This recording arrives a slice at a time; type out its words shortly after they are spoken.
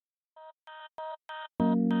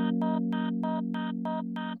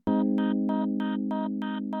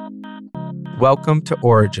Welcome to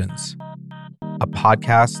Origins, a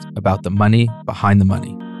podcast about the money behind the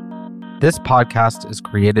money. This podcast is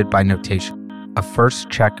created by Notation, a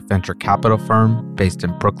first-check venture capital firm based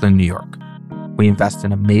in Brooklyn, New York. We invest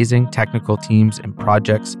in amazing technical teams and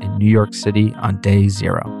projects in New York City on day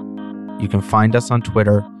zero. You can find us on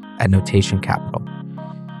Twitter at Notation Capital.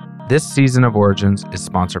 This season of Origins is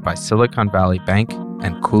sponsored by Silicon Valley Bank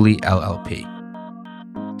and Cooley LLP.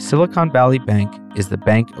 Silicon Valley Bank is the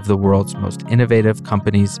bank of the world's most innovative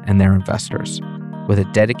companies and their investors, with a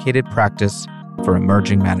dedicated practice for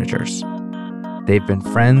emerging managers. They've been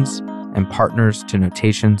friends and partners to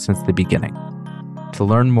Notation since the beginning. To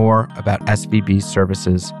learn more about SVB's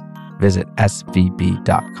services, visit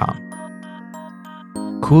svb.com.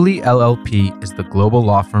 Cooley LLP is the global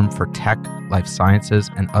law firm for tech, life sciences,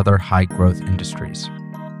 and other high-growth industries.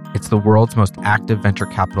 It's the world's most active venture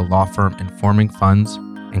capital law firm in forming funds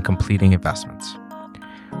and completing investments.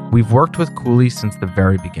 We've worked with Cooley since the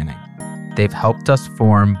very beginning. They've helped us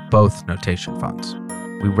form both Notation funds.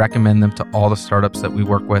 We recommend them to all the startups that we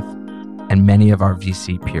work with and many of our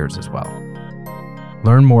VC peers as well.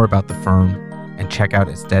 Learn more about the firm and check out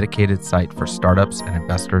its dedicated site for startups and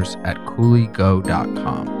investors at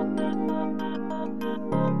cooleygo.com.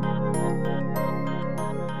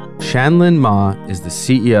 Shanlin Ma is the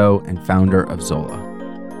CEO and founder of Zola.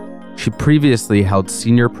 She previously held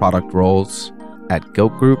senior product roles at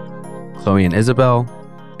Gilt Group, Chloe and Isabel,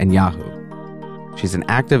 and Yahoo. She's an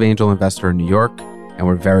active angel investor in New York, and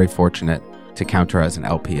we're very fortunate to count her as an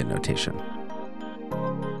LP at Notation.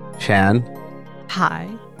 Shan. Hi.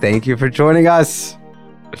 Thank you for joining us.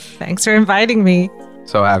 Thanks for inviting me.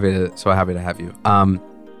 So happy to have you.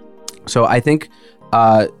 So I think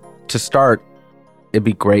to start, it'd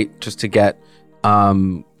be great just to get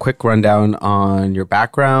quick rundown on your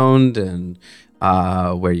background and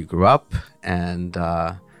where you grew up and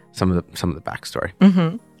some of the backstory.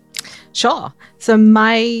 Mm-hmm. Sure. So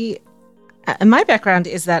my background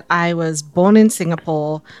is that I was born in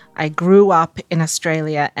Singapore. I grew up in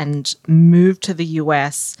Australia and moved to the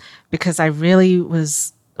US because I really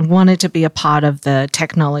wanted to be a part of the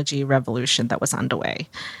technology revolution that was underway.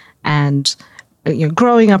 And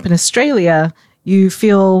growing up in Australia, you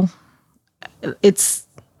feel it's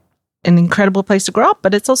an incredible place to grow up,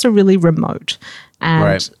 but it's also really remote. And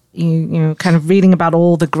right. you kind of reading about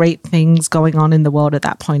all the great things going on in the world at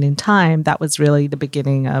that point in time, that was really the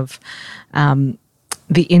beginning of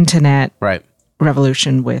the internet right.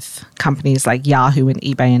 revolution, with companies like Yahoo and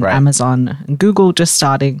eBay and right. Amazon and Google just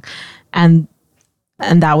starting. And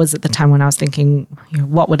that was at the time when I was thinking,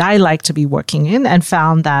 what would I like to be working in? And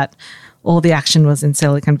found that all the action was in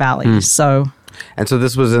Silicon Valley. And so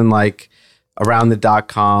this was in around the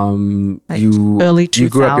 .com, early 2000s. You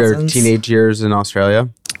grew up your teenage years in Australia?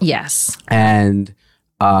 Yes. And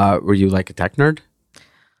were you a tech nerd?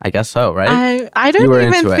 I guess so, right? I don't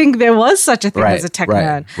even think there was such a thing as a tech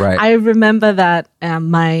nerd. Right. I remember that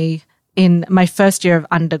in my first year of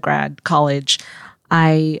undergrad college,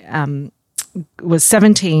 I was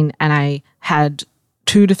 17 and I had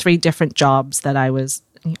 2 to 3 different jobs that I was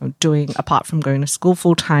doing apart from going to school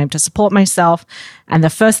full time to support myself. And the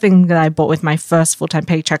first thing that I bought with my first full time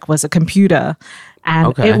paycheck was a computer,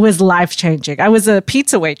 and it was life changing. I was a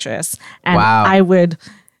pizza waitress, and I would,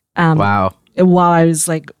 while I was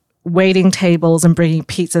waiting tables and bringing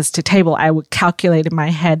pizzas to table, I would calculate in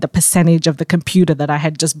my head the percentage of the computer that I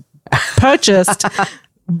had just purchased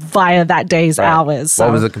via that day's hours. So,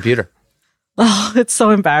 what was the computer? Oh, it's so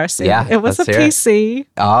embarrassing. Yeah, it was a PC.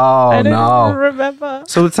 Oh, I don't remember.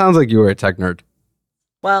 So it sounds like you were a tech nerd.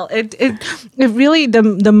 Well, it really,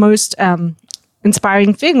 the most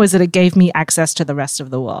inspiring thing was that it gave me access to the rest of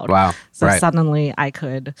the world. Wow. So suddenly I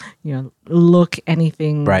could, look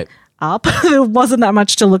anything up. There wasn't that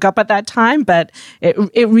much to look up at that time, but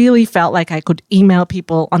it really felt like I could email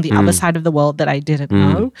people on the other side of the world that I didn't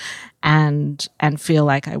know and feel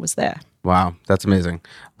like I was there. Wow. That's amazing.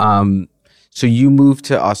 So you moved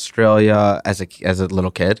to Australia as a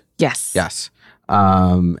little kid? Yes. Yes.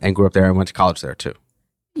 And grew up there and went to college there too?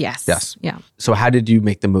 Yes. Yes. Yeah. So how did you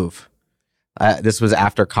make the move? This was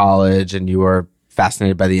after college and you were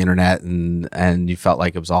fascinated by the internet and you felt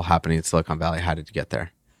like it was all happening in Silicon Valley. How did you get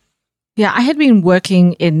there? Yeah, I had been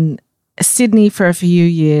working in Sydney for a few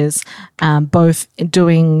years, both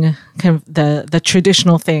doing kind of the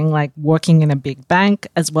traditional thing, like working in a big bank,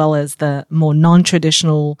 as well as the more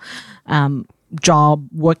non-traditional job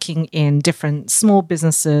working in different small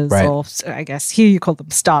businesses, or I guess here you call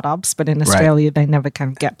them startups, but in Australia they never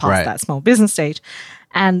kind of get past that small business stage.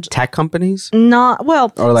 And tech companies? Or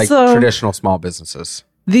traditional small businesses.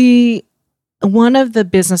 One of the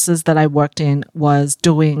businesses that I worked in was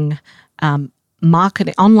doing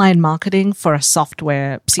online marketing for a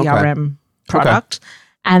software CRM product.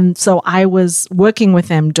 And so I was working with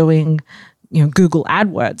them doing, Google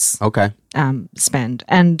AdWords spend.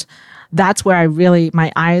 And that's where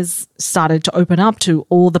my eyes started to open up to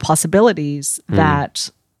all the possibilities that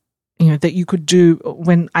you could do,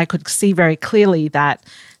 when I could see very clearly that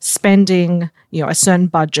spending, a certain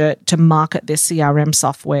budget to market this CRM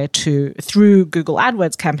software through Google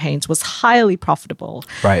AdWords campaigns was highly profitable.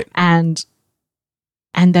 Right. And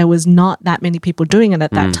there was not that many people doing it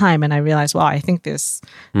at that time. And I realized, I think this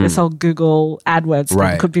whole Google AdWords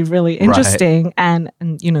thing could be really interesting. And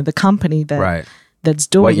the company that's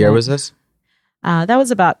doing What year it, was this? That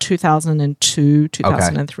was about 2002,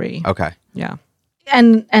 2003. Okay. Yeah.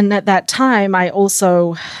 And at that time, I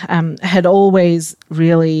also had always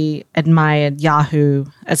really admired Yahoo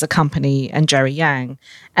as a company and Jerry Yang.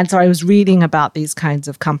 And so I was reading about these kinds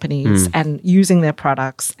of companies and using their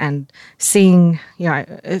products and seeing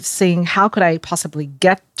how could I possibly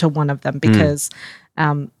get to one of them, because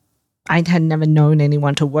I had never known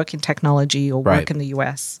anyone to work in technology or work in the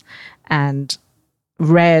US, and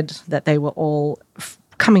read that they were all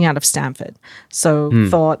coming out of Stanford. So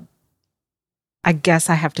thought, I guess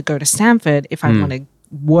I have to go to Stanford if I want to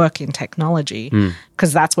work in technology,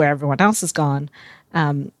 because that's where everyone else has gone,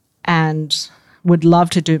 and would love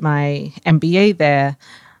to do my MBA there.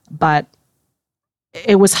 But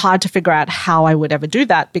it was hard to figure out how I would ever do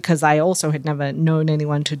that, because I also had never known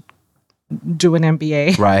anyone to do an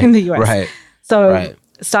MBA in the US. Right. So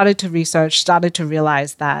started to research, started to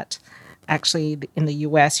realize that actually in the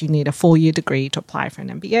US you need a 4-year degree to apply for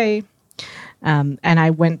an MBA. And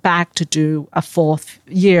I went back to do a 4th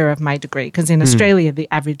year of my degree, because in Australia, the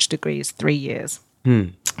average degree is 3 years.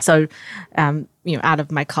 So, out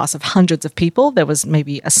of my class of hundreds of people, there was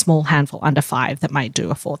maybe a small handful under 5 that might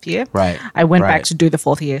do a 4th year. Right. I went back to do the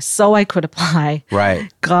 4th year so I could apply.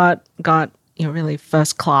 Right. Got really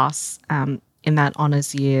first class in that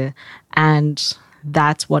honors year. And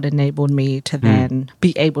that's what enabled me to then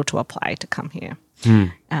be able to apply to come here.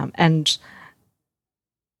 And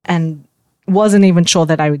wasn't even sure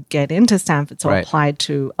that I would get into Stanford, so I applied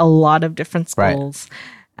to a lot of different schools,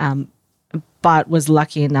 but was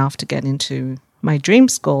lucky enough to get into my dream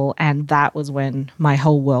school, and that was when my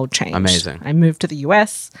whole world changed. Amazing. I moved to the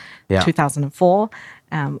US 2004,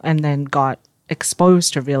 and then got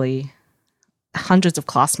exposed to really hundreds of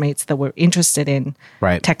classmates that were interested in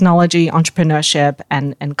technology, entrepreneurship,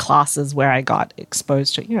 and classes where I got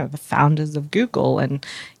exposed to the founders of Google and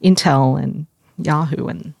Intel and Yahoo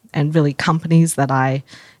and really companies that I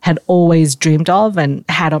had always dreamed of and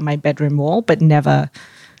had on my bedroom wall, but never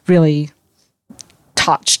really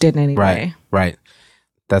touched in any way. Right.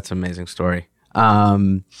 That's an amazing story.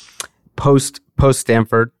 Post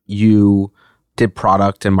Stanford, you did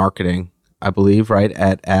product and marketing, I believe, right?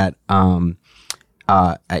 At Yahoo,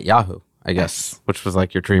 I guess, which was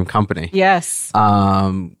like your dream company. Yes.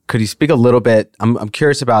 Could you speak a little bit? I'm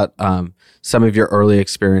curious about some of your early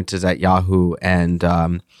experiences at Yahoo and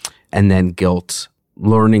then Gilt,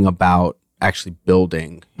 learning about actually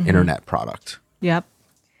building internet product. Yep.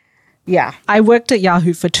 Yeah. I worked at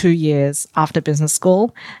Yahoo for 2 years after business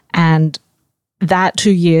school, and that 2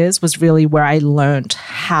 years was really where I learned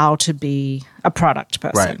how to be a product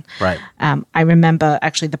person. Right. I remember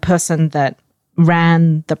actually the person that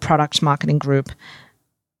ran the product marketing group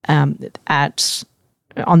on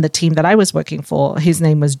the team that I was working for. His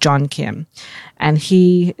name was John Kim, and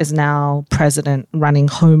he is now president running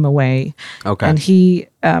HomeAway. Okay, and he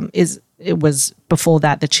it was before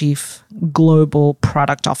that the chief global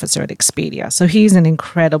product officer at Expedia. So he's an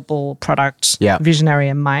incredible product visionary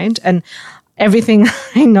in mind, and everything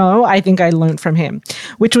I know, I think I learned from him,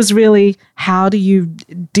 which was really, how do you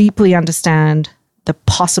deeply understand the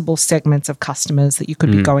possible segments of customers that you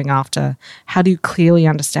could be going after? How do you clearly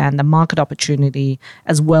understand the market opportunity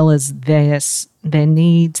as well as their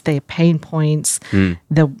needs, their pain points,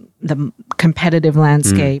 the competitive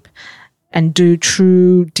landscape, and do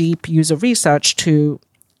true deep user research to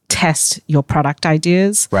test your product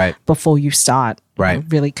ideas before you start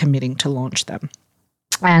really committing to launch them.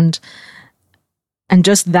 And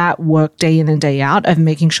just that work day in and day out of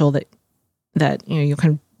making sure that you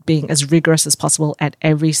can being as rigorous as possible at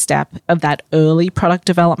every step of that early product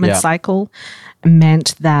development cycle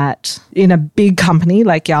meant that in a big company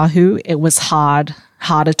like Yahoo, it was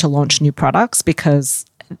harder to launch new products because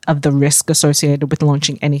of the risk associated with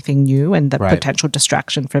launching anything new and the potential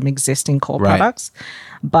distraction from existing core products.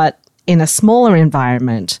 But in a smaller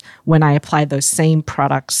environment, when I applied those same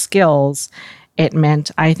product skills, it meant,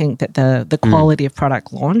 I think, that the quality of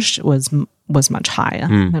product launched was much higher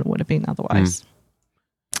than it would have been otherwise.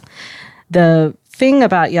 the thing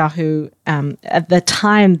about Yahoo at the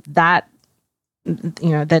time, that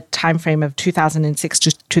the time frame of 2006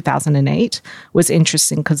 to 2008 was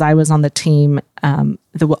interesting because I was on the team,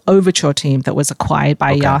 the Overture team that was acquired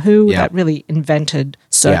by Yahoo that really invented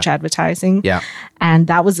search advertising. Yeah. And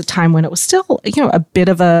that was a time when it was still, a bit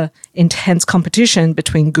of a intense competition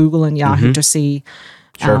between Google and Yahoo to see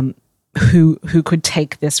who could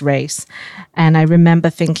take this race. And I remember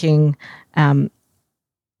thinking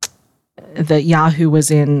that Yahoo was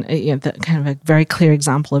in the kind of a very clear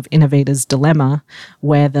example of innovator's dilemma,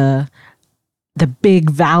 where the big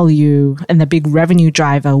value and the big revenue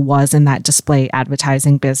driver was in that display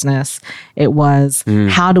advertising business. It was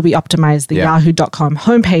how do we optimize the yahoo.com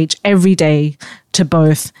homepage every day to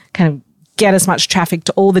both kind of get as much traffic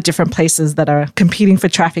to all the different places that are competing for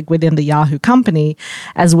traffic within the Yahoo company,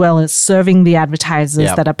 as well as serving the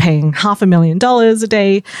advertisers that are paying $500,000 a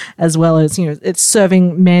day, as well as, it's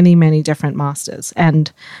serving many, many different masters.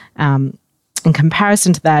 And in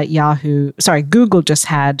comparison to that, Google just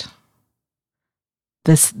had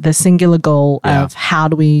the singular goal of how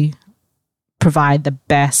do we provide the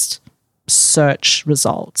best search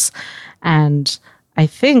results. And I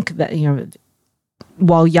think that,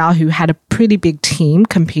 while Yahoo had a pretty big team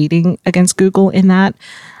competing against Google in that,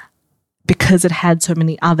 because it had so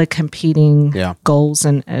many other competing goals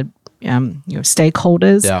and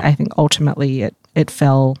stakeholders, I think ultimately it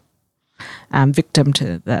fell victim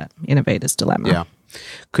to the innovator's dilemma. Yeah.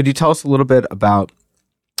 Could you tell us a little bit about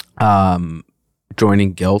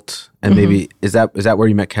joining Gilt, and maybe is that where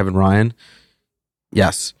you met Kevin Ryan?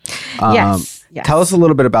 Yes. Yes. Tell us a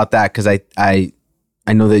little bit about that, because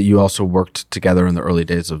I know that you also worked together in the early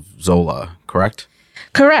days of Zola, correct?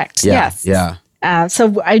 Correct. Yes. Yeah.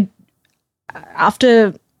 So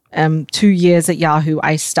after 2 years at Yahoo,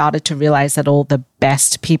 I started to realize that all the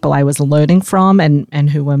best people I was learning from and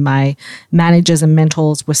who were my managers and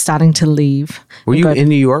mentors were starting to leave. Were you in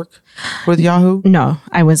New York with Yahoo? No,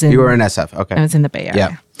 I was in. You were in SF. Okay. I was in the Bay Area.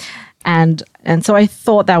 Yeah. And so I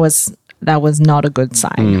thought that was not a good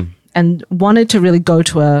sign, and wanted to really go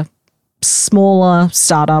to a smaller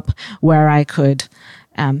startup where I could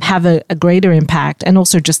have a greater impact and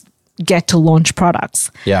also just get to launch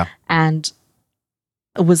products. Yeah. And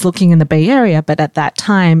was looking in the Bay Area, but at that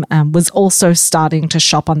time was also starting to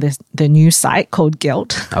shop on the new site called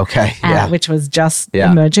Gilt. Okay. Which was just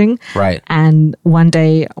emerging. Right. And one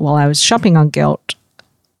day while I was shopping on Gilt,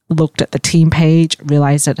 looked at the team page,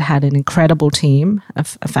 realized it had an incredible team, a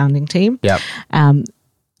founding team. Yeah.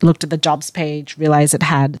 Looked at the jobs page, realized it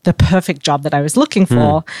had the perfect job that I was looking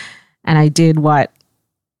for. And I did what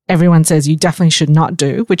everyone says you definitely should not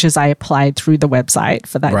do, which is I applied through the website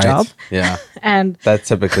for that job. Yeah. And that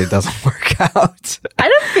typically doesn't work out. I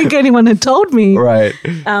don't think anyone had told me. Right.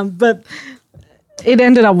 But it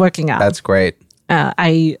ended up working out. That's great.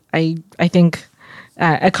 I think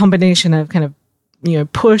a combination of kind of,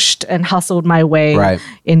 pushed and hustled my way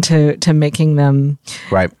into making them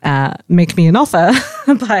make me an offer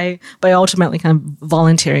by ultimately kind of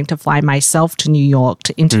volunteering to fly myself to New York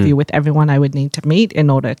to interview with everyone I would need to meet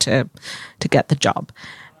in order to get the job.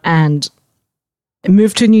 And I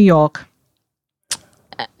moved to New York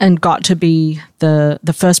and got to be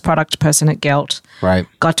the first product person at Gilt. Right.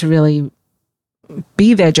 Got to really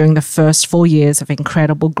be there during the first 4 years of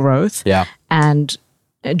incredible growth. Yeah. And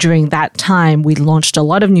during that time, we launched a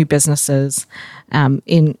lot of new businesses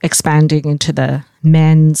in expanding into the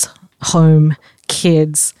men's, home,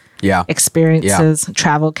 kids, experiences,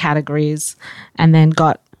 travel categories, and then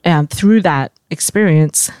got through that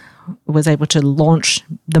experience, was able to launch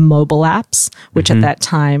the mobile apps, which at that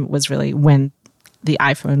time was really when the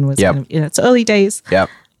iPhone was kind of in its early days.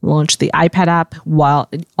 Yep. Launched the iPad app while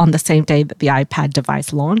on the same day that the iPad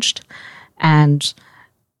device launched, and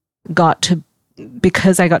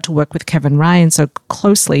because I got to work with Kevin Ryan so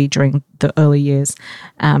closely during the early years,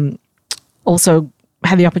 also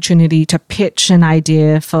had the opportunity to pitch an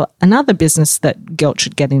idea for another business that Gilt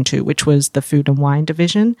should get into, which was the food and wine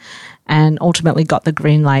division, and ultimately got the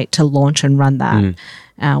green light to launch and run that,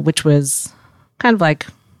 which was kind of like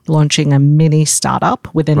launching a mini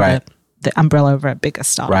startup within the umbrella of a bigger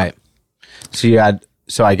startup. Right.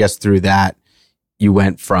 So I guess through that, you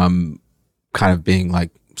went from kind of being like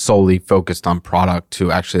solely focused on product to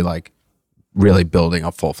actually like really building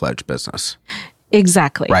a full-fledged business.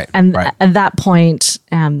 Exactly. Right. And at that point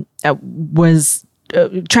was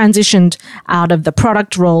transitioned out of the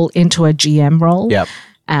product role into a GM role. Yep.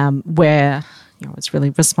 Where I was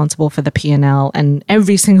really responsible for the P&L and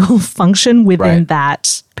every single function within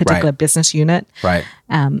that particular business unit. Right.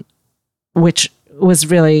 Which was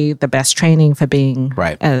really the best training for being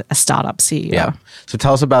Right. a startup CEO. Yeah. So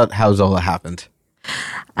tell us about how Zola happened.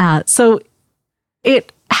 So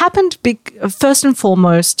it happened first and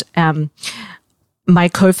foremost, my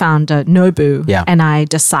co-founder, Nobu, Yeah. and I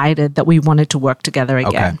decided that we wanted to work together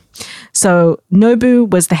again. Okay. So Nobu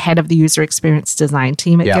was the head of the user experience design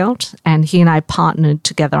team at Yeah. Gilt, and he and I partnered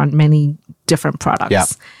together on many different products. Yeah.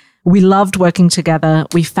 We loved working together.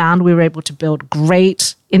 We found we were able to build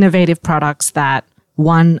great, innovative products that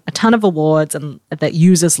won a ton of awards and that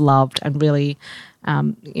users loved and really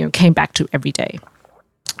came back to every day.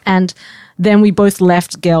 And then we both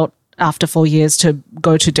left Gilt after 4 years to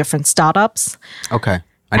go to different startups. Okay.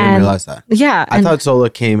 I didn't realize that. Yeah. I thought Zola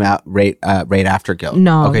came out right after Gilt.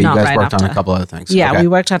 No, Okay, not you guys right worked on a after. couple other things. Yeah, Okay. we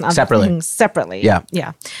worked on other Separately. things separately. Yeah.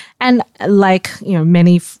 Yeah. And like,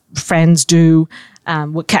 many friends do,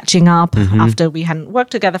 we're catching up after we hadn't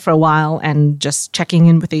worked together for a while and just checking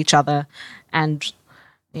in with each other. And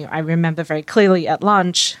I remember very clearly at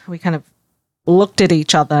lunch, we kind of looked at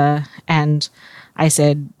each other and I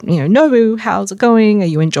said, Nobu, how's it going? Are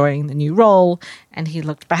you enjoying the new role? And he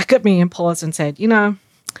looked back at me and paused and said,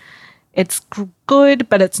 it's good,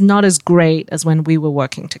 but it's not as great as when we were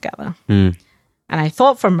working together. And I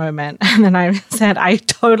thought for a moment, and then I said, I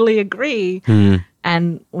totally agree.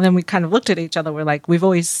 And then we kind of looked at each other. We're like, we've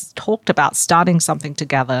always talked about starting something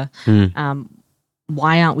together.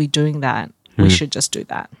 Why aren't we doing that? We should just do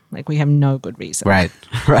that. Like, we have no good reason. Right.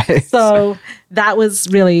 Right. So that was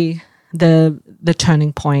really the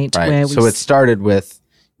turning point Right. where we So it started with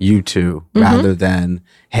you two rather than,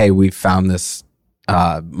 hey, we found this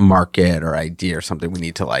market or idea or something. We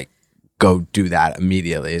need to go do that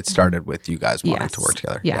immediately. It started with you guys wanting to work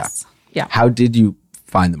together. Yes. Yeah. How did you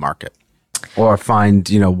find the market or find,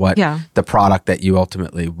 what Yeah. the product that you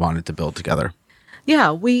ultimately wanted to build together?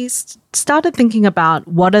 Yeah, we started thinking about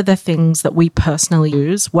what are the things that we personally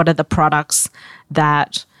use, what are the products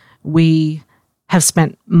that we have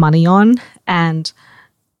spent money on and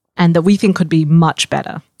that we think could be much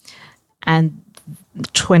better. And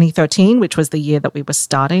 2013, which was the year that we were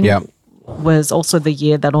starting, Yeah. was also the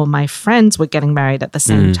year that all my friends were getting married at the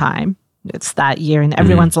same time. It's that year in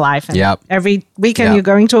everyone's life. And Yep. every weekend Yep. you're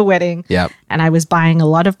going to a wedding. Yep. And I was buying a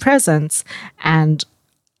lot of presents and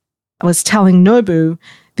I was telling Nobu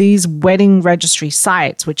these wedding registry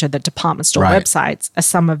sites, which are the department store Right. websites, are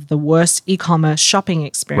some of the worst e-commerce shopping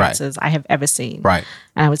experiences I have ever seen. Right.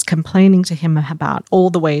 And I was complaining to him about all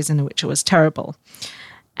the ways in which it was terrible.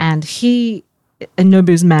 And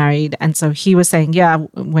Nobu's married. And so he was saying,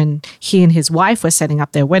 when he and his wife were setting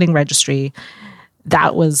up their wedding registry,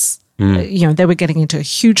 that was, they were getting into a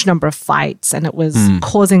huge number of fights and it was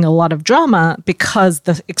causing a lot of drama because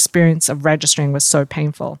the experience of registering was so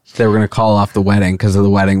painful. They were going to call off the wedding because of the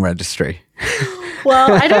wedding registry.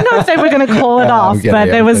 Well, I don't know if they were going to call it off, kidding, but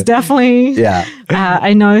there was definitely, Yeah.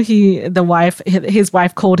 I know his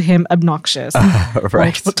wife called him obnoxious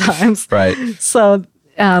multiple times. Right. So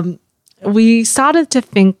we started to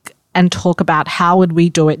think and talk about how would we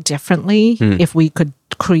do it differently if we could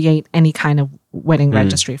create any kind of wedding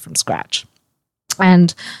registry from scratch.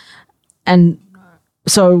 And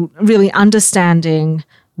so really understanding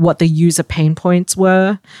what the user pain points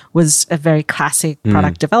were was a very classic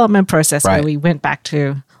product development process Right. where we went back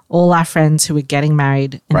to all our friends who were getting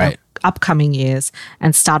married in Right. the upcoming years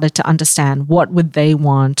and started to understand what would they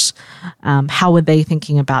want, how were they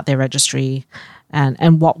thinking about their registry,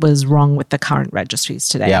 and what was wrong with the current registries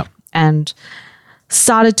today. Yeah. And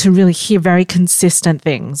started to really hear very consistent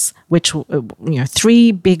things, which,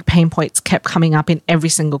 3 big pain points kept coming up in every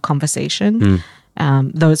single conversation.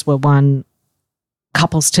 Those were one,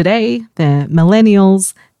 couples today, they're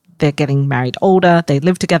millennials, they're getting married older, they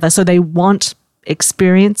live together. So they want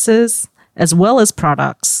experiences as well as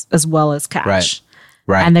products, as well as cash.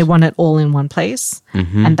 Right. And they want it all in one place.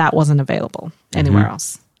 And that wasn't available anywhere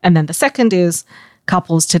else. And then the second is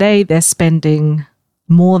couples today, they're spending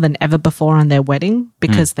more than ever before on their wedding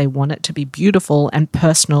because they want it to be beautiful and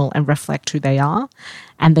personal and reflect who they are.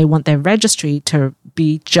 And they want their registry to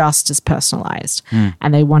be just as personalized.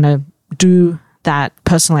 And they want to do that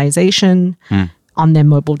personalization on their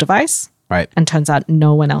mobile device. Right. And turns out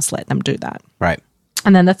no one else let them do that. Right.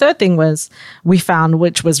 And then the third thing we found,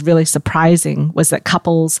 which was really surprising, was that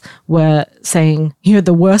couples were saying,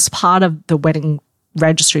 the worst part of the wedding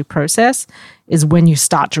registry process is when you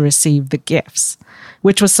start to receive the gifts,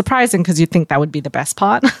 which was surprising because you'd think that would be the best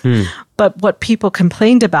part. But what people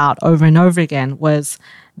complained about over and over again was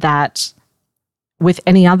that with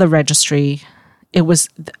any other registry, it was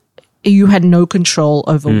you had no control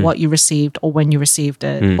over what you received or when you received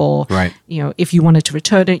it, or if you wanted to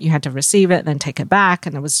return it, you had to receive it, then take it back,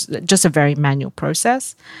 and it was just a very manual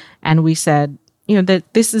process. And we said, that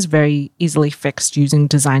this is very easily fixed using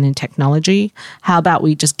design and technology. How about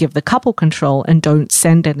we just give the couple control and don't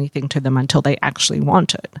send anything to them until they actually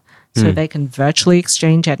want it, so they can virtually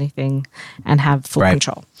exchange anything and have full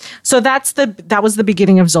control. So that was the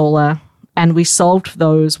beginning of Zola, and we solved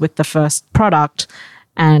those with the first product.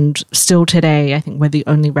 And still today, I think we're the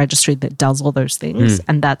only registry that does all those things.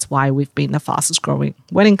 And that's why we've been the fastest growing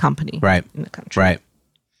wedding company in the country.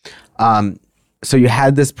 Right. So you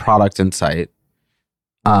had this product in sight.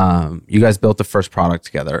 You guys built the first product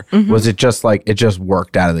together. Was it just like it just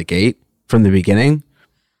worked out of the gate from the beginning?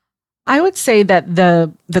 I would say that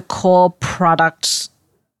the core product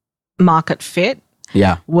market fit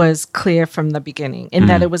was clear from the beginning, in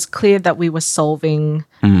that it was clear that we were solving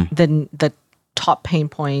the top pain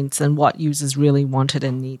points and what users really wanted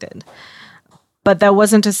and needed. But that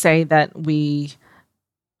wasn't to say that we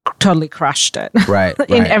totally crushed it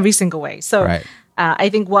in every single way. So I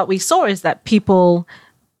think what we saw is that people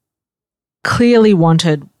clearly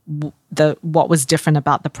wanted what was different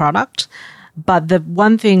about the product. But the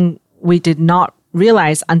one thing we did not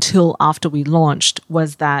realize until after we launched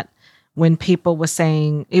was that when people were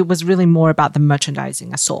saying, it was really more about the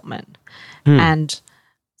merchandising assortment. And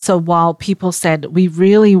so while people said, we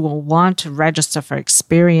really will want to register for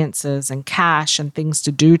experiences and cash and things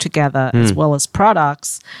to do together as well as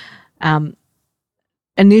products,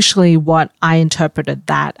 initially what I interpreted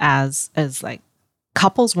that as like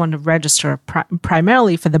couples want to register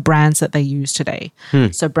primarily for the brands that they use today.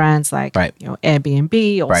 So brands like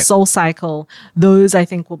Airbnb or SoulCycle, those I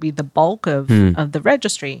think will be the bulk of the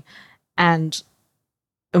registry. And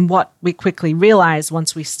what we quickly realized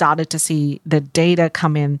once we started to see the data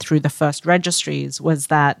come in through the first registries was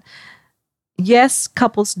that, yes,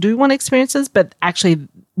 couples do want experiences, but actually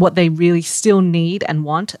what they really still need and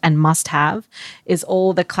want and must have is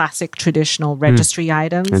all the classic traditional registry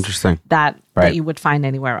items that you would find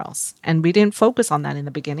anywhere else. And we didn't focus on that in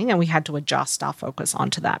the beginning, and we had to adjust our focus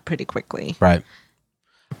onto that pretty quickly. Right.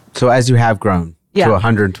 So as you have grown to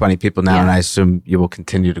 120 people now, and I assume you will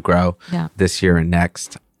continue to grow this year and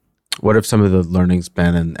next, what have some of the learnings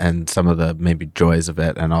been and some of the maybe joys of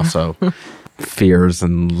it, and also fears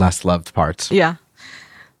and less loved parts? Yeah.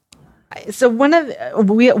 So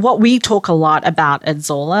what we talk a lot about at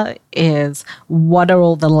Zola is what are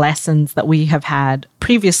all the lessons that we have had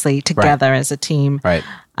previously together as a team. Right.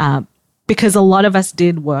 Because a lot of us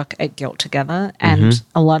did work at Gilt together, and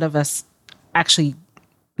a lot of us actually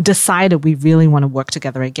decided we really want to work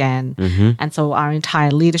together again. And so our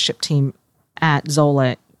entire leadership team at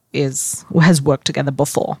Zola has worked together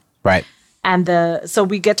before. Right. And so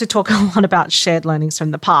we get to talk a lot about shared learnings from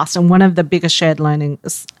the past. And one of the biggest shared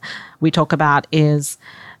learnings we talk about is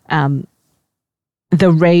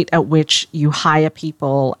the rate at which you hire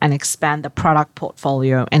people and expand the product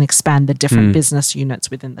portfolio and expand the different business units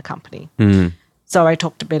within the company. So I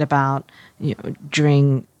talked a bit about,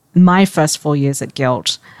 during my first 4 years at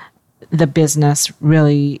Gilt, the business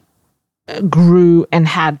really grew and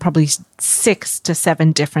had probably 6 to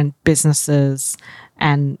 7 different businesses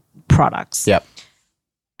and products. Yep.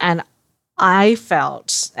 And I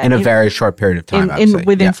felt in a very short period of time,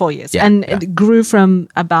 within 4 years, it grew from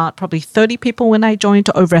about probably 30 people when I joined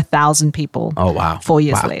to over 1,000 people. Oh wow! 4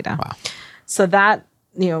 years later. Wow. So that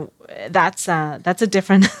that's a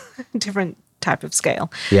different type of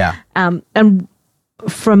scale. Yeah. And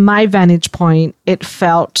from my vantage point, it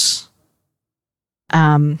felt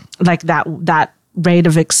like that rate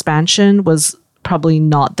of expansion was probably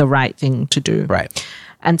not the right thing to do. Right.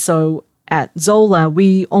 And so at Zola,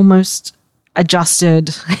 we almost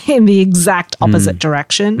adjusted in the exact opposite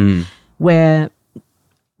direction, where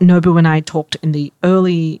Nobu and I talked in the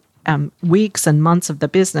early weeks and months of the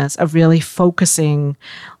business of really focusing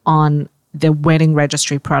on the wedding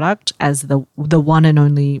registry product as the one and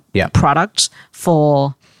only product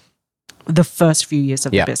for the first few years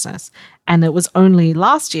of the business. And it was only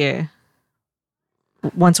last year,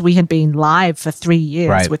 once we had been live for 3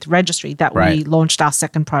 years with registry, that we launched our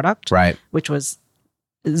second product, which was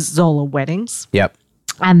Zola Weddings. Yep.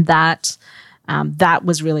 And that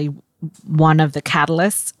was really one of the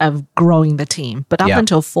catalysts of growing the team. But up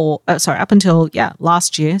until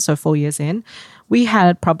last year, so 4 years in, we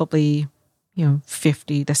had probably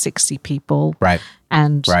 50 to 60 people. Right.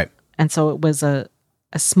 And so it was a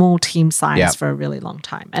small team size for a really long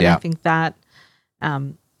time. And I think that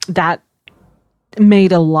that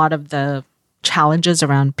made a lot of the challenges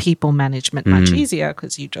around people management much easier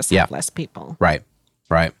because you just have less people. Right.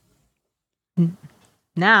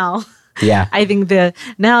 now, Yeah. I think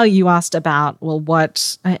now you asked about, well,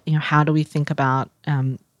 what, how do we think about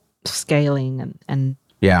scaling and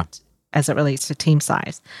Yeah. as it relates to team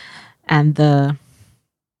size? And the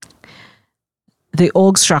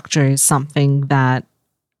org structure is something that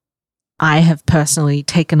I have personally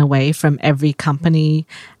taken away from every company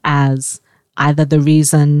as either the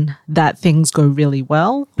reason that things go really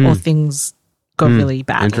well or things go really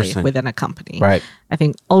badly within a company. Right. I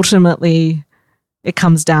think ultimately it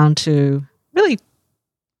comes down to really,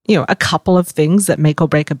 a couple of things that make or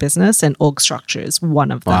break a business, and org structure is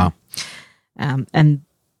one of them. Wow.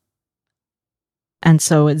 And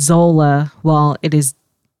so at Zola, while it is,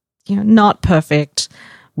 not perfect,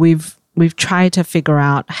 we've tried to figure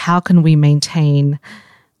out how can we maintain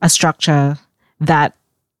a structure that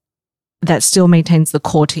still maintains the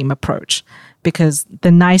core team approach. Because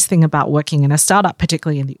the nice thing about working in a startup,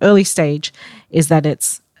 particularly in the early stage, is that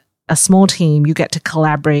it's a small team. You get to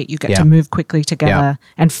collaborate, you get to move quickly together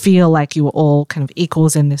and feel like you are all kind of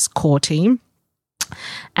equals in this core team.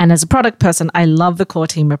 And as a product person, I love the core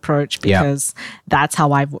team approach because that's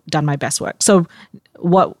how I've done my best work. So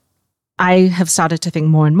what I have started to think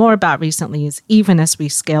more and more about recently is, even as we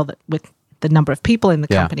scale with the number of people in the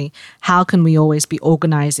company, how can we always be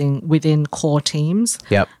organizing within core teams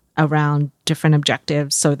around different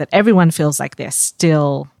objectives so that everyone feels like they're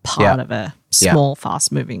still part of a small,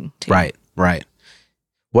 fast-moving team. Right.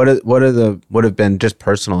 What have been, just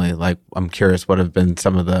personally, like, I'm curious, what have been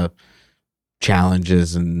some of the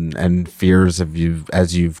challenges and fears of you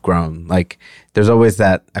as you've grown? Like, there's always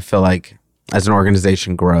that, I feel like as an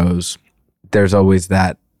organization grows, there's always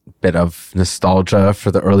that bit of nostalgia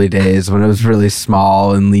for the early days when it was really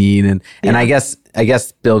small and lean, and I guess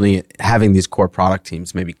having these core product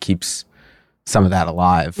teams maybe keeps some of that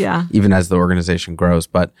alive, even as the organization grows.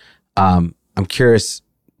 But I'm curious,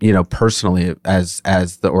 personally, as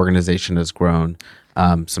the organization has grown,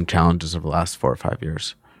 some challenges over the last 4 or 5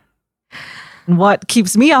 years. What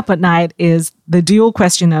keeps me up at night is the dual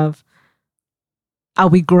question of, are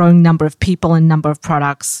we growing number of people and number of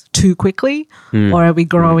products too quickly? Or are we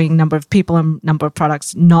growing number of people and number of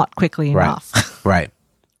products not quickly enough? Right.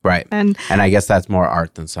 And I guess that's more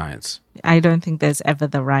art than science. I don't think there's ever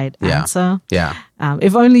the right answer. Yeah.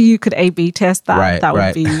 If only you could A/B test that, that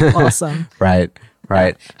would be awesome. Right.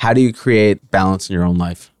 How do you create balance in your own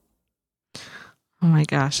life? Oh my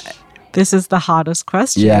gosh. This is the hardest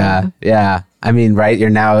question. Yeah. I mean, right, you're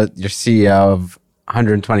CEO of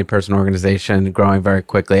 120 person organization, growing very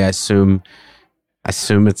quickly. I assume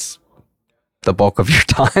it's the bulk of your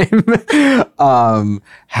time.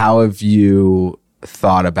 How have you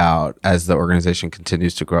thought about, as the organization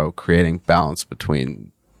continues to grow, creating balance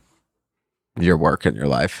between your work and your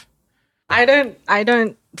life? I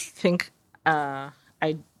don't think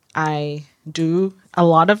I do a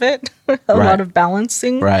lot of it, a lot of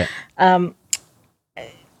balancing. Right.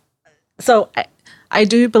 So I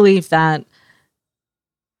do believe that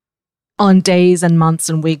on days and months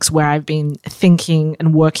and weeks where I've been thinking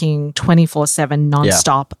and working 24/7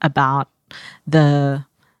 nonstop about the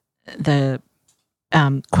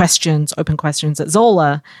open questions at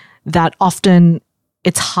Zola, that often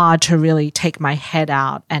it's hard to really take my head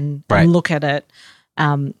out and look at it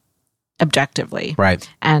objectively. Right.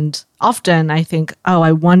 And often I think,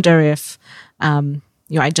 I wonder if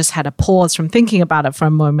I just had a pause from thinking about it for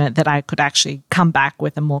a moment, that I could actually come back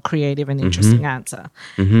with a more creative and interesting answer.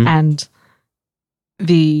 And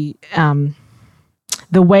the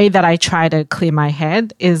way that I try to clear my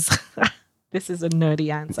head is this is a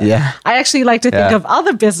nerdy answer. Yeah. I actually like to think of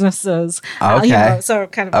other businesses. So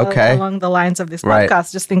kind of along the lines of this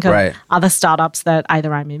podcast, just think of other startups that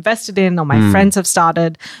either I'm invested in or my friends have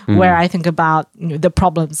started, where I think about the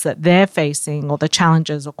problems that they're facing or the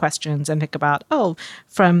challenges or questions, and think about,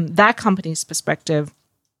 from that company's perspective,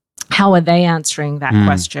 how are they answering that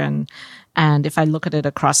question? And if I look at it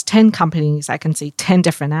across 10 companies, I can see 10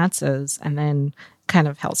 different answers, and then kind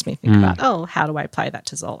of helps me think about, how do I apply that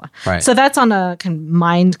to Zola? Right. So that's on a kind of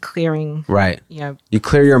mind clearing. Right. You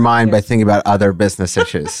clear your mind by thinking about other business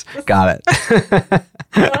issues. Got it.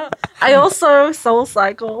 I also soul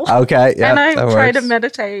cycle. Okay. Yeah. And I try to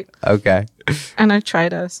meditate. Okay. And I try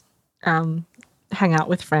to hang out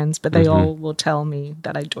with friends, but they all will tell me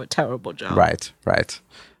that I do a terrible job. Right.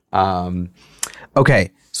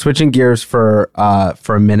 Okay. Switching gears for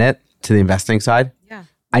a minute to the investing side. Yeah.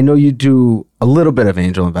 I know you do a little bit of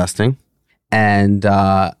angel investing, and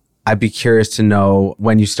I'd be curious to know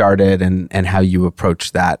when you started and how you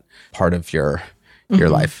approach that part of your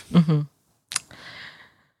life.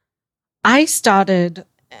 I started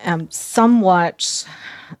somewhat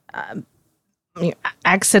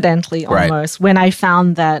accidentally Right. almost when I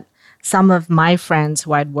found that some of my friends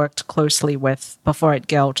who I'd worked closely with before at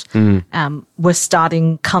Guilt were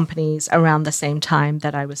starting companies around the same time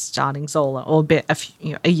that I was starting Zola, or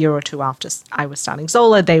a year or two after I was starting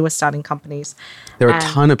Zola, they were starting companies. There were a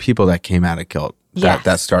ton of people that came out of Guilt Yes.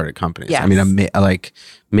 that started companies. Yes. I mean, like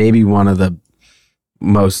maybe one of the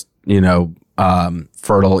most,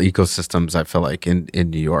 fertile ecosystems, I feel like, in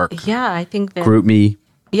New York. Yeah, I think that. GroupMe,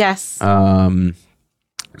 Yes.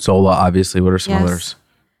 Zola, obviously. What are some Yes. others?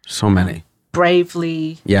 So many.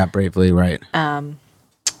 Bravely, Yeah, Bravely, right.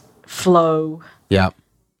 Flow. Yeah.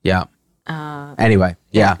 Anyway,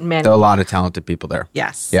 yeah. many. There are a lot of talented people there.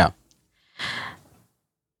 Yes. Yeah.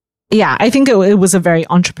 Yeah, I think it was a very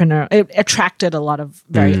it attracted a lot of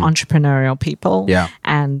very entrepreneurial people. Yeah.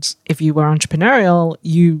 And if you were entrepreneurial,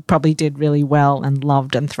 you probably did really well and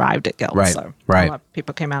loved and thrived at Guild. Right, So right. a lot of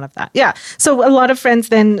people came out of that. Yeah. So a lot of friends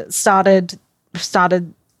then started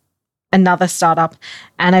another startup,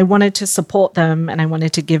 and I wanted to support them and I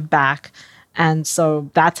wanted to give back. And so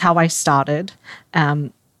that's how I started.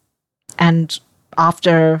 And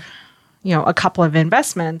after, a couple of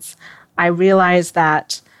investments, I realized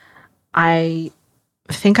that I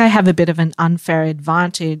think I have a bit of an unfair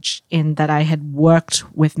advantage in that I had worked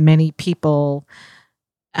with many people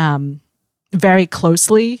very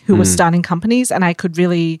closely who were starting companies, and I could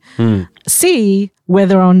really see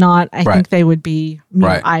whether or not I think they would be,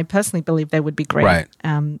 Right. I personally believe they would be great Right.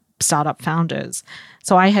 startup founders.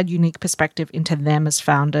 So I had unique perspective into them as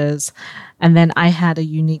founders, and then I had a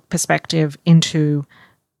unique perspective into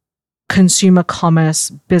consumer commerce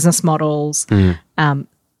business models,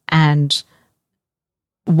 and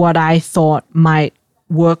what I thought might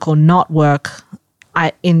work or not work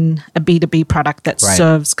in a B2B product that Right.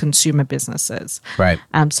 serves consumer businesses. Right.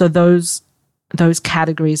 So those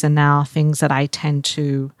categories are now things that I tend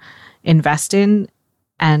to invest in,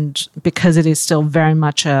 and because it is still very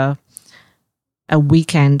much a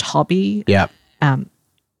weekend hobby, Yeah.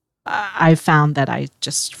 I found that I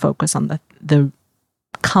just focus on the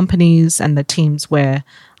companies and the teams where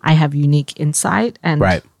I have unique insight. And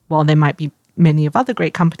Right. while there might be many of other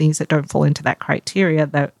great companies that don't fall into that criteria,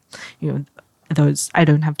 that those I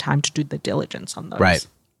don't have time to do the diligence on those.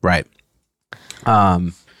 Right.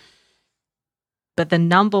 But the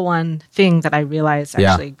number one thing that I realized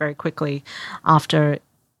Yeah. actually very quickly after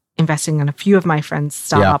investing in a few of my friends'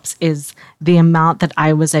 startups is the amount that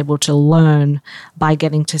I was able to learn by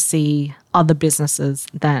getting to see other businesses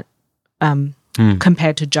that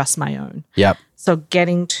compared to just my own. Yep. So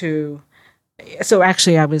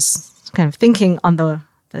actually I was kind of thinking on the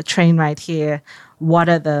train ride here, what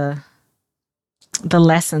are the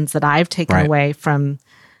lessons that I've taken Right. away from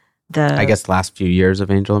I guess last few years of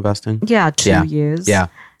angel investing. 2 years. Yeah.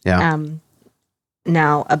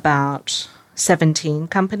 Now about 17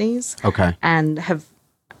 companies, Okay. and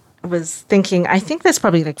was thinking, I think there's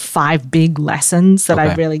probably like 5 big lessons that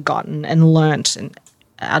I've Okay. really gotten and learnt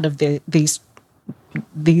out of these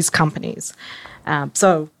companies.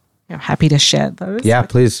 So happy to share those. Yeah,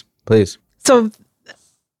 please. So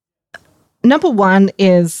number one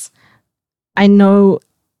is, I know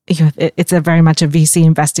it's a very much a VC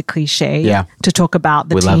investor cliche to talk about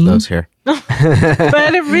the We team. love those here.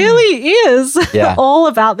 But it really is Yeah. all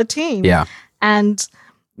about the team. Yeah. And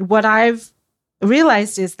what I've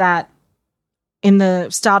realized is that in the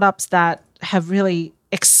startups that have really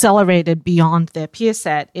accelerated beyond their peer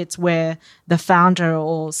set, it's where the founder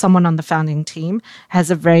or someone on the founding team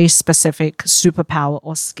has a very specific superpower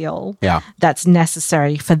or skill that's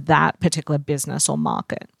necessary for that particular business or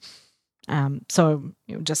market. So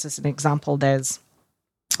just as an example, there's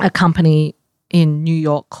a company in New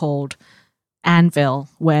York called Anvil,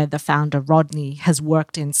 where the founder, Rodney, has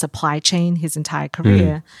worked in supply chain his entire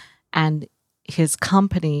career, and his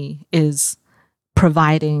company is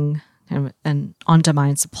providing an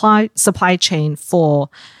on-demand supply chain for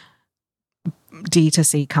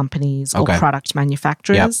D2C companies or product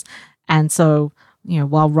manufacturers. And so,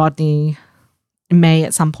 while Rodney may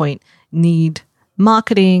at some point need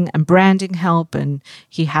marketing and branding help, and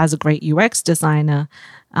he has a great UX designer,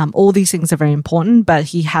 all these things are very important, but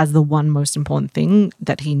he has the one most important thing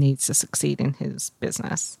that he needs to succeed in his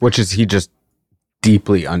business. Which is he just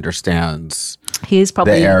deeply understands He's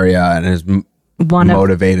probably the area and is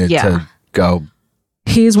motivated to go.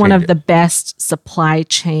 He's one of the best supply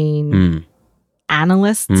chain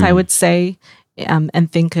analysts, I would say,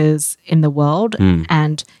 and thinkers in the world.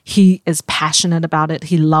 And he is passionate about it.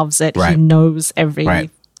 He loves it. He knows every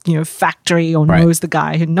factory, or knows the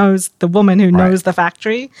guy who knows the woman who knows the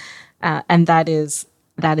factory. And that is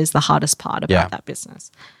the hardest part about that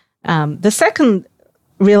business. The second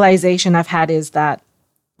realization I've had is that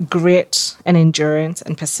grit and endurance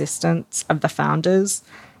and persistence of the founders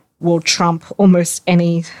will trump almost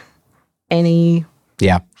any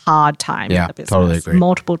hard time in the business. Totally agree.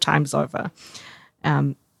 Multiple times over.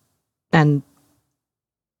 And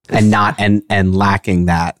lacking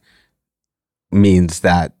that means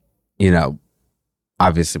that,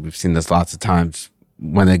 obviously we've seen this lots of times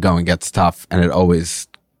when the going gets tough, and it always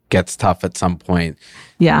gets tough at some point.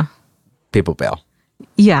 Yeah. People bail.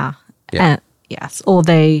 Yeah. And yes. Or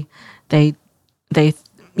they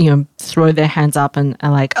throw their hands up and are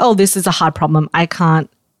like, oh, this is a hard problem. I can't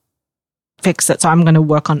fix it, so I'm going to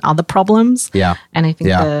work on other problems. Yeah. And I think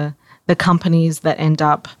the companies that end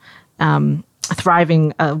up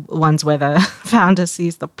thriving are ones where the founder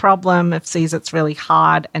sees the problem, sees it's really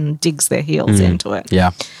hard, and digs their heels into it.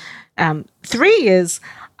 Yeah. 3 is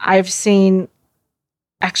I've seen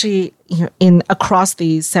actually across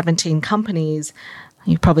these 17 companies,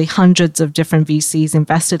 probably hundreds of different VCs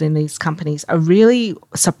invested in these companies, a really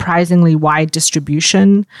surprisingly wide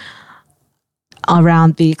distribution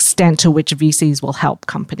around the extent to which VCs will help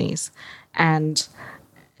companies. And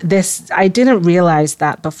I didn't realize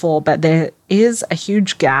that before, but there is a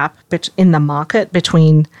huge gap in the market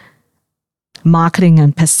between marketing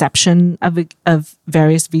and perception of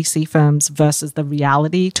various VC firms versus the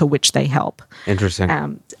reality to which they help. Interesting.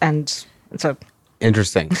 And so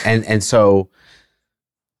interesting. And so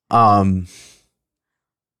in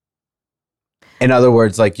other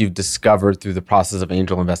words, like you've discovered through the process of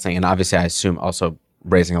angel investing, and obviously I assume also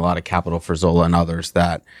raising a lot of capital for Zola and others,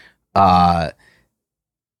 that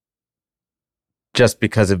just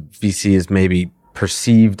because a VC is maybe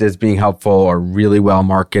perceived as being helpful or really well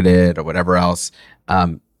marketed or whatever else,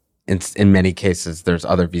 in many cases, there's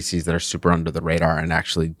other VCs that are super under the radar and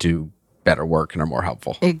actually do better work and are more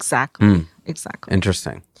helpful. Exactly. Exactly.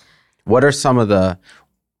 Interesting. What are some of the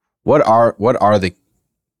what are the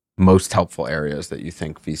most helpful areas that you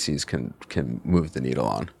think VCs can move the needle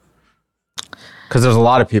on? Because there's a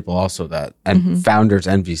lot of people also that, and founders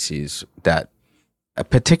and VCs that,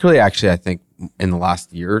 particularly actually I think in the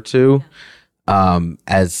last year or two,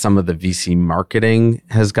 as some of the VC marketing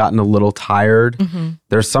has gotten a little tired,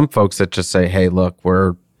 there's some folks that just say, hey, look,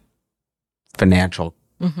 we're financial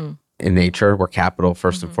in nature. We're capital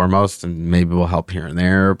first and foremost, and maybe we'll help here and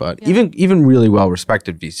there. But even really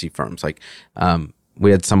well-respected VC firms, like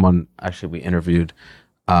we had someone actually we interviewed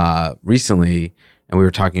recently, and we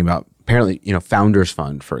were talking about apparently, Founders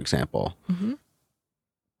Fund, for example,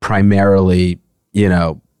 primarily,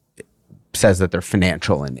 says that they're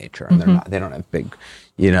financial in nature, and they don't have big,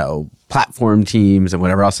 platform teams and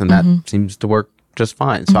whatever else, and that seems to work just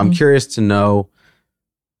fine. So I'm curious to know,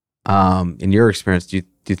 in your experience, do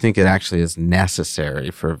you think it actually is necessary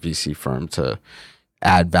for a VC firm to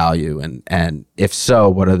add value? And if so,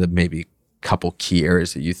 what are the maybe couple key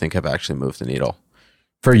areas that you think have actually moved the needle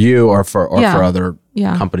for you or for other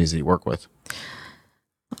companies that you work with?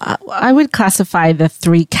 I would classify the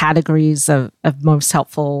 3 categories of most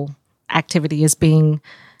helpful activity as being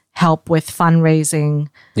help with fundraising,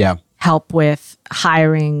 help with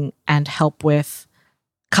hiring, and help with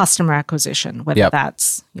customer acquisition, whether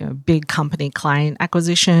that's big company client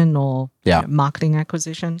acquisition or marketing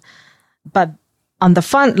acquisition. But on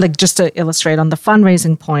the just to illustrate on the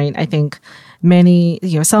fundraising point, I think many,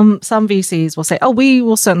 some VCs will say, oh, we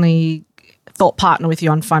will certainly thought partner with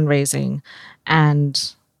you on fundraising,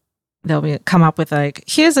 and they'll come up with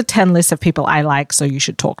here's a 10 list of people I like, so you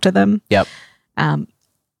should talk to them. Yep. And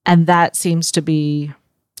that seems to be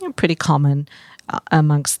pretty common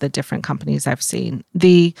amongst the different companies I've seen.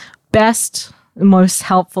 The best, most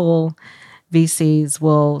helpful VCs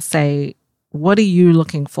will say, what are you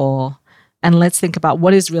looking for? And let's think about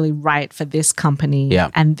what is really right for this company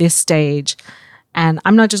and this stage. And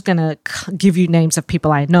I'm not just going to give you names of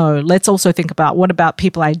people I know. Let's also think about what about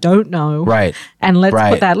people I don't know. Right. And let's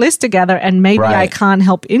put that list together. And maybe I can't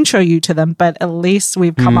help intro you to them, but at least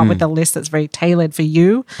we've come up with a list that's very tailored for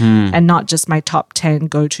you and not just my top 10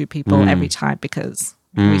 go-to people every time, because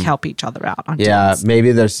we help each other out on deals.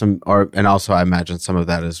 Maybe there's some, and also I imagine some of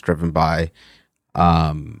that is driven by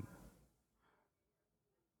a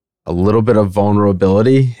little bit of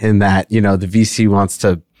vulnerability in that, the VC wants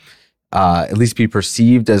to at least be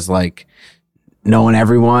perceived as knowing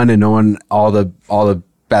everyone and knowing all the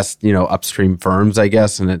best, upstream firms, I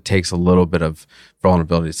guess. And it takes a little bit of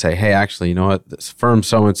vulnerability to say, hey, actually, you know what? This firm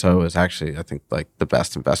so-and-so is actually, I think, the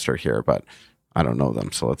best investor here, but I don't know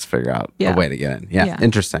them. So let's figure out a way to get in. Yeah.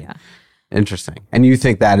 Interesting. Yeah. Interesting. And you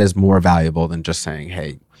think that is more valuable than just saying,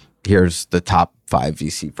 hey, here's the top 5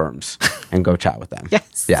 VC firms and go chat with them.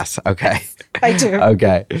 Yes. Yes. Okay. I do.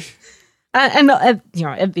 Okay. At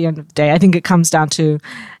the end of the day, I think it comes down to,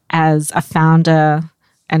 as a founder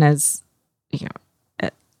and as,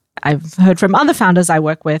 I've heard from other founders I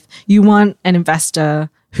work with, you want an investor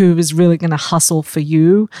who is really going to hustle for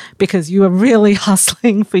you because you are really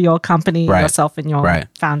hustling for your company, yourself, and your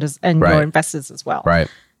founders and your investors as well. Right.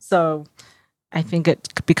 So I think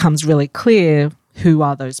it becomes really clear who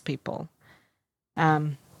are those people.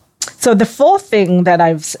 So the fourth thing that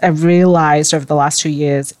I've realized over the last 2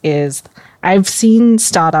 years is I've seen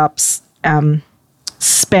startups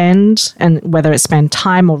spend, and whether it's spend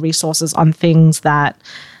time or resources on things that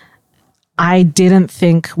I didn't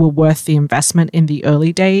think were worth the investment in the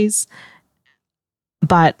early days,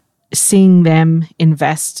 but seeing them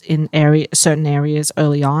invest in certain areas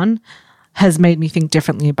early on has made me think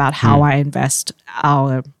differently about how I invest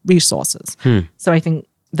our resources. So I think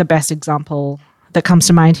the best example that comes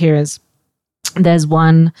to mind here is there's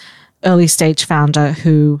one early stage founder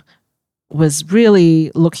who was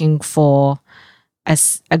really looking for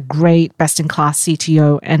a great best-in-class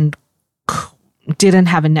CTO and didn't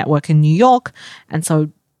have a network in New York, and so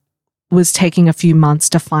was taking a few months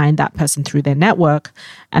to find that person through their network,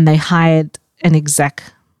 and they hired an exec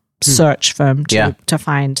search firm to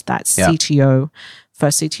find that CTO,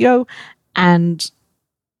 first CTO. And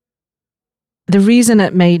the reason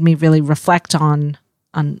it made me really reflect on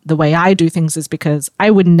the way I do things is because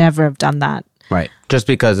I would never have done that. Right. Just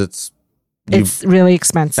because it's really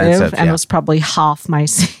expensive and it was probably half my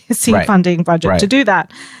seed funding budget to do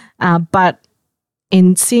that. But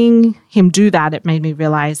in seeing him do that, it made me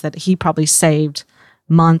realize that he probably saved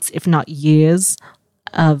months, if not years,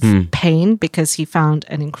 of pain because he found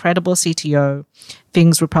an incredible CTO.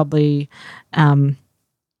 Things were probably,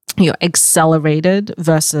 accelerated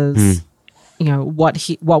versus,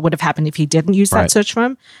 what would have happened if he didn't use that search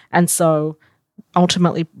firm. And so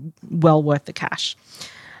ultimately well worth the cash.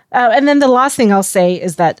 And then the last thing I'll say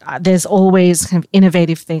is that there's always kind of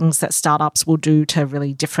innovative things that startups will do to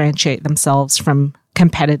really differentiate themselves from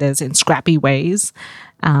competitors in scrappy ways,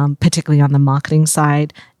 particularly on the marketing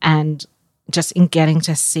side. And just in getting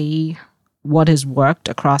to see what has worked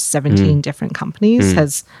across 17 different companies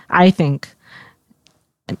has, I think,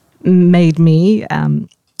 made me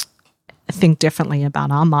think differently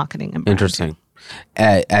about our marketing and branding. Interesting.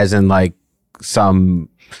 As in like some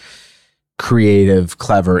creative,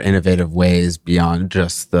 clever, innovative ways beyond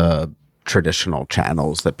just the traditional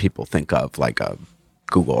channels that people think of, like a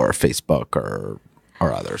Google or Facebook or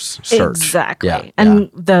others. Search. Exactly. Yeah, and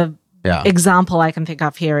the example I can think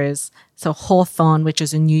of here is Hawthorne, which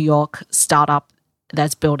is a New York startup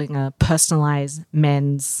that's building a personalized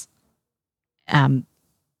men's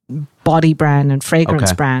body brand and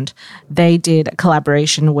fragrance brand. They did a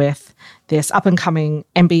collaboration with this up-and-coming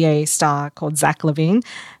NBA star called Zach LaVine,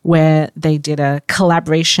 where they did a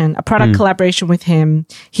product collaboration with him.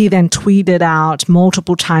 He then tweeted out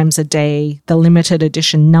multiple times a day the limited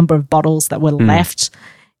edition number of bottles that were left,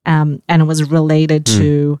 and it was related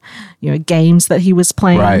to games that he was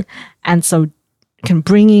playing. Right. And so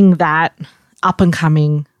bringing that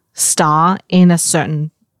up-and-coming star in a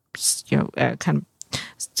certain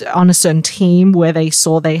on a certain team where they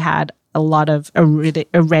saw they had a lot of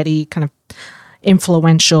already kind of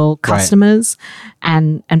influential customers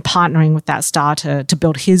and partnering with that star to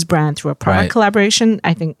build his brand through a product collaboration,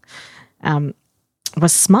 I think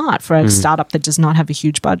was smart for a startup that does not have a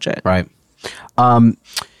huge budget. Right.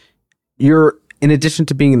 You're, in addition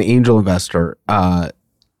to being an angel investor,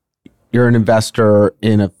 you're an investor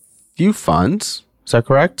in a few funds. Is that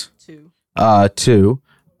correct? Two.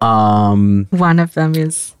 One of them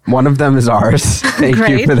is ours. Thank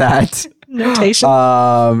you for that notation.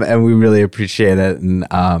 And we really appreciate it,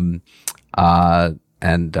 and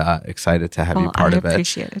excited to have you part of it. I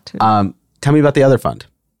appreciate it too. Tell me about the other fund.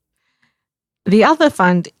 The other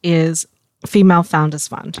fund is Female Founders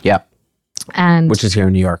Fund. Yeah, and which is here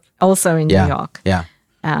in New York. Also in New York. Yeah,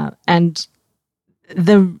 and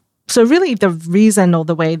So really the reason or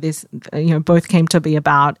the way this, both came to be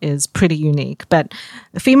about is pretty unique. But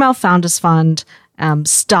the Female Founders Fund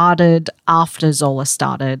started after Zola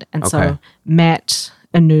started. And so met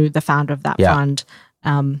Anu, the founder of that fund,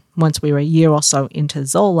 once we were a year or so into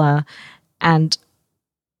Zola. And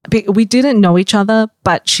we didn't know each other,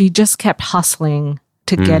 but she just kept hustling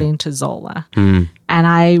to get into Zola. And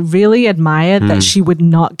I really admired that she would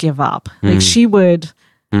not give up. Like she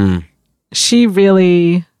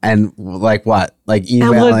really... And like what? Like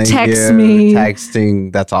emailing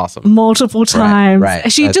texting. That's awesome. Multiple times.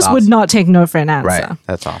 Right. She just would not take no for an answer. Right.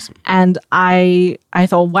 That's awesome. And I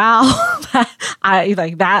thought, wow, I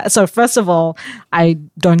like that. So first of all, I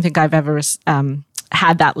don't think I've ever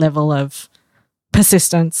had that level of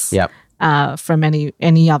persistence. Yep. from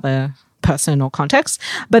any other person or context.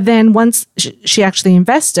 But then once she actually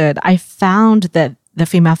invested, I found that the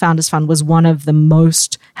Female Founders Fund was one of the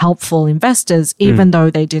most helpful investors, even though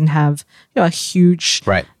they didn't have a huge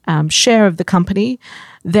share of the company.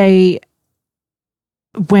 They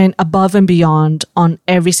went above and beyond on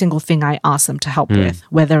every single thing I asked them to help with,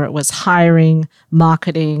 whether it was hiring,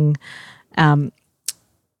 marketing,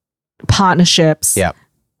 partnerships.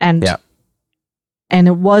 And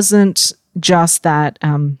it wasn't just that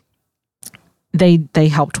they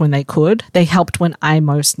helped when they could. They helped when I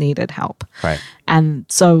most needed help. And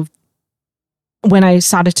so when I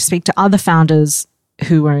started to speak to other founders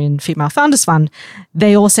who were in Female Founders Fund,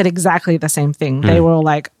 they all said exactly the same thing. They were all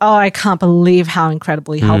like, oh, I can't believe how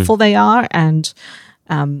incredibly helpful they are. And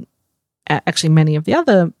actually many of the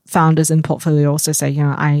other founders in the portfolio also say,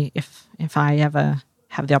 if I ever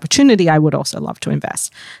have the opportunity, I would also love to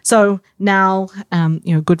invest. So now,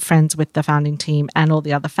 good friends with the founding team and all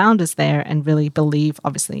the other founders there, and really believe,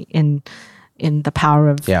 obviously, in the power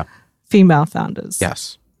of female founders.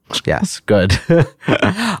 Yes, good.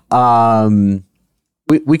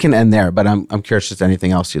 We can end there, but I'm curious. Just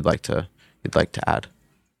anything else you'd like to add?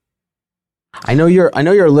 I know you're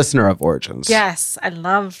a listener of Origins. Yes, I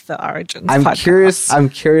love the Origins. I'm podcast.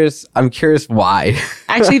 I'm curious why.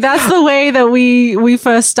 Actually, that's the way that we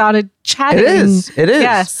first started chatting. It is.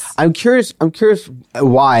 Yes. I'm curious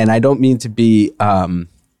why, and I don't mean to be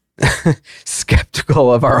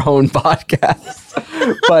skeptical of our own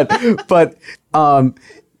podcast, but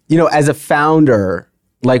as a founder,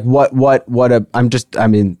 like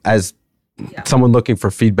as someone looking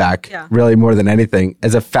for feedback, really more than anything,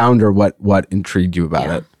 as a founder, what intrigued you about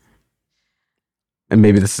it? And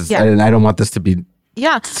maybe this is, and I don't want this to be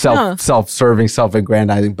self-serving,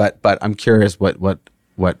 self-aggrandizing, but I'm curious what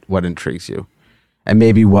intrigues you, and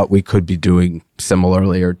maybe what we could be doing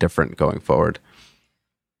similarly or different going forward.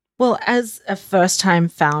 Well, as a first-time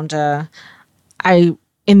founder, in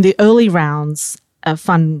the early rounds of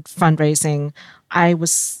fundraising, I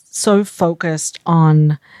was so focused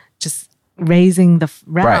on just raising the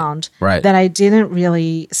round that I didn't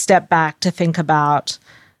really step back to think about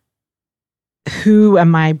who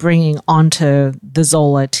am I bringing onto the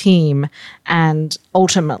Zola team, and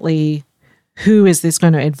ultimately who is this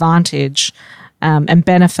going to advantage and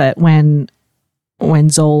benefit when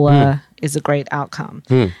Zola is a great outcome.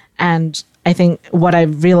 And I think what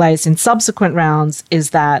I've realized in subsequent rounds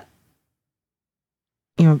is that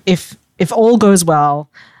if all goes well,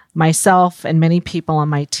 myself and many people on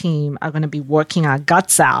my team are going to be working our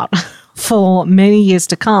guts out for many years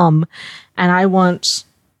to come. And I want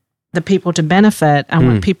the people to benefit. I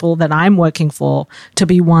want people that I'm working for to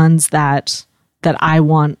be ones that I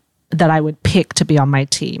would pick to be on my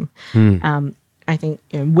team. I think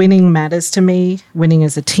winning matters to me. Winning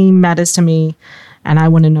as a team matters to me. And I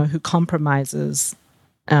want to know who compromises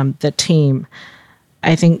the team.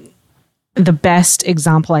 I think the best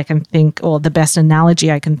example I can think, or the best analogy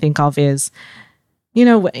I can think of is,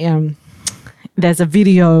 there's a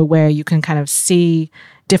video where you can kind of see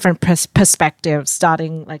different perspectives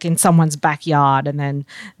starting like in someone's backyard, and then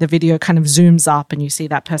the video kind of zooms up and you see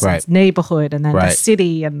that person's neighborhood, and then the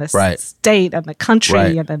city and the state and the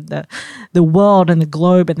country and then the world and the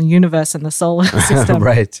globe and the universe and the solar system.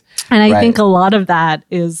 And I think a lot of that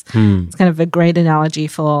is it's kind of a great analogy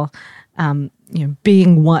for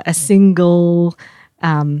being a single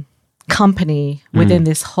company within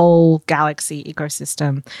this whole galaxy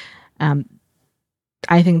ecosystem.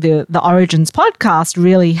 I think the Origins podcast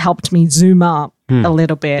really helped me zoom up a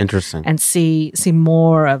little bit. Interesting. And see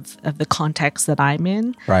more of the context that I'm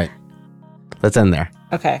in. Right. Let's end there.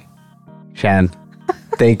 Okay. Shan,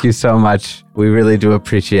 thank you so much. We really do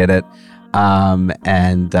appreciate it.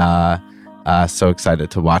 And so excited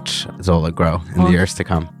to watch Zola grow in the years to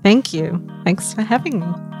come. Thank you. Thanks for having me.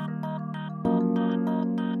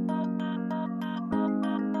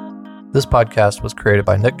 This podcast was created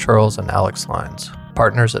by Nick Churls and Alex Lines,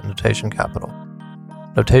 partners at Notation Capital.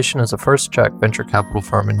 Notation is a first check venture capital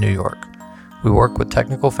firm in New York. We work with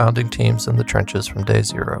technical founding teams in the trenches from day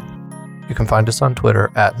zero. You can find us on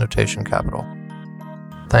Twitter at Notation Capital.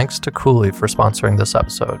 Thanks to Cooley for sponsoring this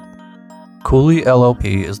episode. Cooley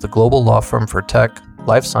LLP is the global law firm for tech,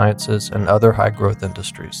 life sciences, and other high-growth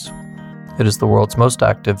industries. It is the world's most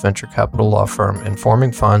active venture capital law firm in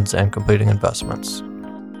forming funds and completing investments.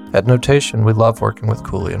 At Notation, we love working with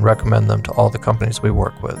Cooley and recommend them to all the companies we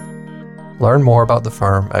work with. Learn more about the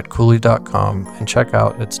firm at Cooley.com and check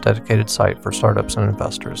out its dedicated site for startups and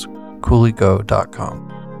investors,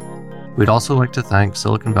 CooleyGo.com. We'd also like to thank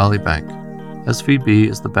Silicon Valley Bank. SVB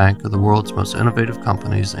is the bank of the world's most innovative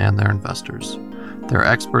companies and their investors. Their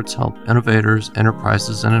experts help innovators,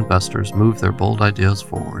 enterprises, and investors move their bold ideas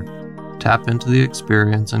forward. Tap into the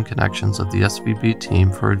experience and connections of the SVB team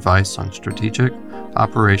for advice on strategic,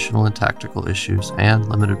 operational, and tactical issues and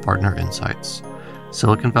limited partner insights.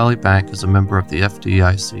 Silicon Valley Bank is a member of the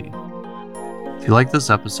FDIC. If you like this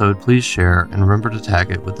episode, please share and remember to tag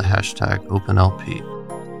it with the hashtag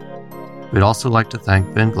OpenLP. We'd also like to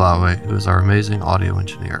thank Ben Glawe, who is our amazing audio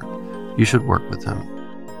engineer. You should work with him.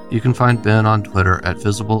 You can find Ben on Twitter at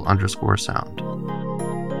visible_sound.